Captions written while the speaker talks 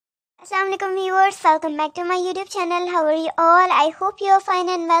Assalamualaikum viewers, welcome back to my YouTube channel. How are you all? I hope you are fine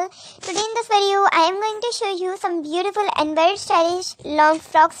and well. Today in this video I am going to show you some beautiful and very stylish long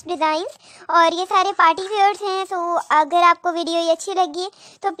frocks designs और ये सारे party wears हैं. सो अगर आपको video ये अच्छी लगी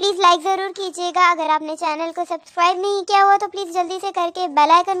तो प्लीज़ लाइक ज़रूर कीजिएगा. अगर आपने चैनल को सब्सक्राइब नहीं किया हुआ तो प्लीज़ जल्दी से करके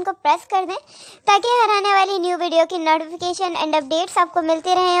बेल आइकन को प्रेस कर दें ताकि हर आने वाली न्यू वीडियो की नोटिफिकेशन एंड अपडेट्स आपको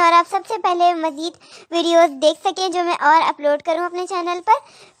मिलते रहें और आप सबसे पहले मज़ीद वीडियोस देख सकें जो मैं और अपलोड करूं अपने चैनल पर.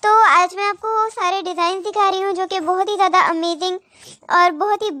 तो आज मैं आपको सारे डिज़ाइन दिखा रही हूँ जो कि बहुत ही ज़्यादा अमेजिंग और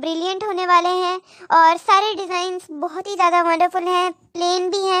बहुत ही ब्रिलियंट होने वाले हैं और सारे डिज़ाइंस बहुत ही ज़्यादा वंडरफुल हैं. प्लेन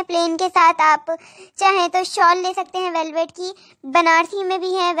भी हैं, प्लेन के साथ आप चाहें तो शॉल ले सकते हैं वेलवेट की. बनारसी में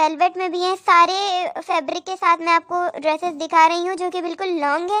भी हैं, वेलवेट में भी हैं. सारे फैब्रिक के साथ मैं आपको ड्रेसेस दिखा रही हूँ जो कि बिल्कुल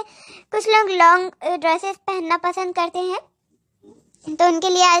लॉन्ग है. कुछ लोग लॉन्ग ड्रेसेस पहनना पसंद करते हैं तो उनके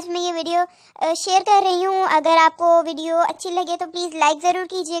लिए आज मैं ये वीडियो शेयर कर रही हूँ. अगर आपको वीडियो अच्छी लगे तो प्लीज़ लाइक ज़रूर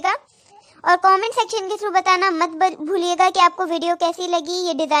कीजिएगा और कमेंट सेक्शन के थ्रू बताना मत भूलिएगा कि आपको वीडियो कैसी लगी,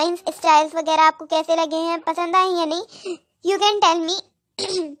 ये डिज़ाइन स्टाइल्स वगैरह आपको कैसे लगे हैं, पसंद आए या नहीं. You can tell me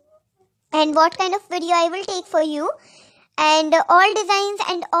and what kind of video I will take for you. And all designs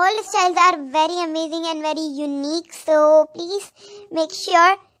and all styles are very amazing and very unique. So please make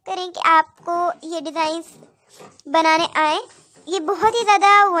sure करें कि आपको ये डिज़ाइंस बनाने आए. ये बहुत ही ज़्यादा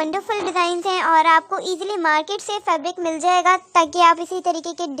wonderful designs हैं और आपको इजीली मार्केट से फैब्रिक मिल जाएगा ताकि आप इसी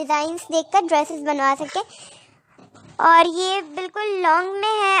तरीके के डिज़ाइंस देखकर ड्रेसेस बनवा सकें. और ये बिल्कुल लॉन्ग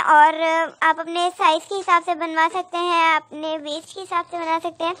में है और आप अपने साइज़ के हिसाब से बनवा सकते हैं, अपने वेस्ट के हिसाब से बना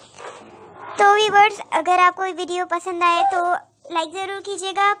सकते हैं. तो व्यूअर्स, अगर आपको ये वीडियो पसंद आए तो लाइक ज़रूर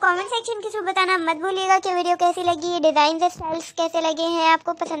कीजिएगा. कमेंट सेक्शन के थ्रू बताना मत भूलिएगा कि वीडियो कैसी लगी, ये डिज़ाइन स्टाइल्स कैसे लगे हैं,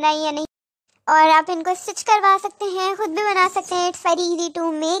 आपको पसंद आई या नहीं. और आप इनको स्टिच करवा सकते हैं, खुद भी बना सकते हैं. It's very easy to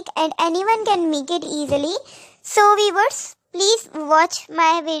make and anyone can make it easily. So viewers, please watch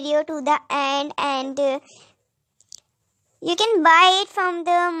my video to the end and you can buy it from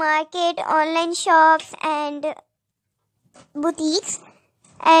the market, online shops and boutiques,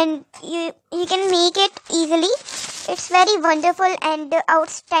 and you can make it easily. It's very wonderful and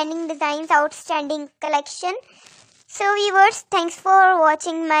outstanding designs, outstanding collection. So viewers, thanks for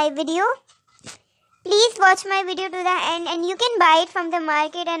watching my video. Please watch my video to the end and you can buy it from the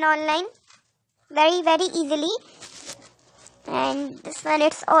market and online very easily. And this one,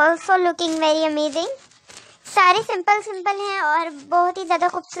 it's also looking very amazing. सारे simple हैं और बहुत ही ज़्यादा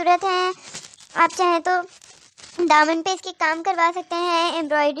खूबसूरत हैं. आप चाहें तो दामन पे इसके काम करवा सकते हैं,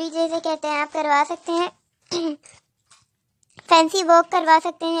 एम्ब्रॉयडरी जैसे कहते हैं आप करवा सकते हैं, फैंसी वर्क करवा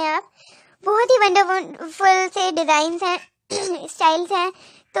सकते हैं आप. बहुत ही वंडरफुल से डिज़ाइंस हैं, स्टाइल्स हैं.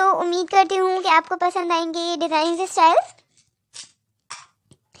 तो उम्मीद करती हूँ कि आपको पसंद आएंगे ये डिज़ाइन स्टाइल्स.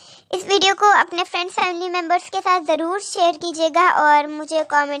 इस वीडियो को अपने फ्रेंड्स फैमिली मेम्बर्स के साथ ज़रूर शेयर कीजिएगा और मुझे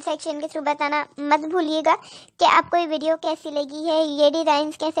कमेंट सेक्शन के थ्रू बताना मत भूलिएगा कि आपको ये वीडियो कैसी लगी है, ये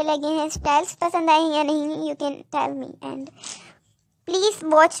डिज़ाइंस कैसे लगे हैं, स्टाइल्स पसंद आए हैं या नहीं. You can tell me and please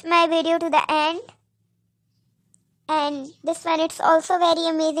watch my video to the end. And this one, it's also very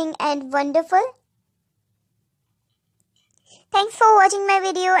amazing and wonderful. Thanks for watching my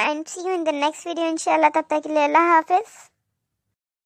video and C you in the next video इंशाल्लाह. तब तक के लिए अल्लाह हाफिज़.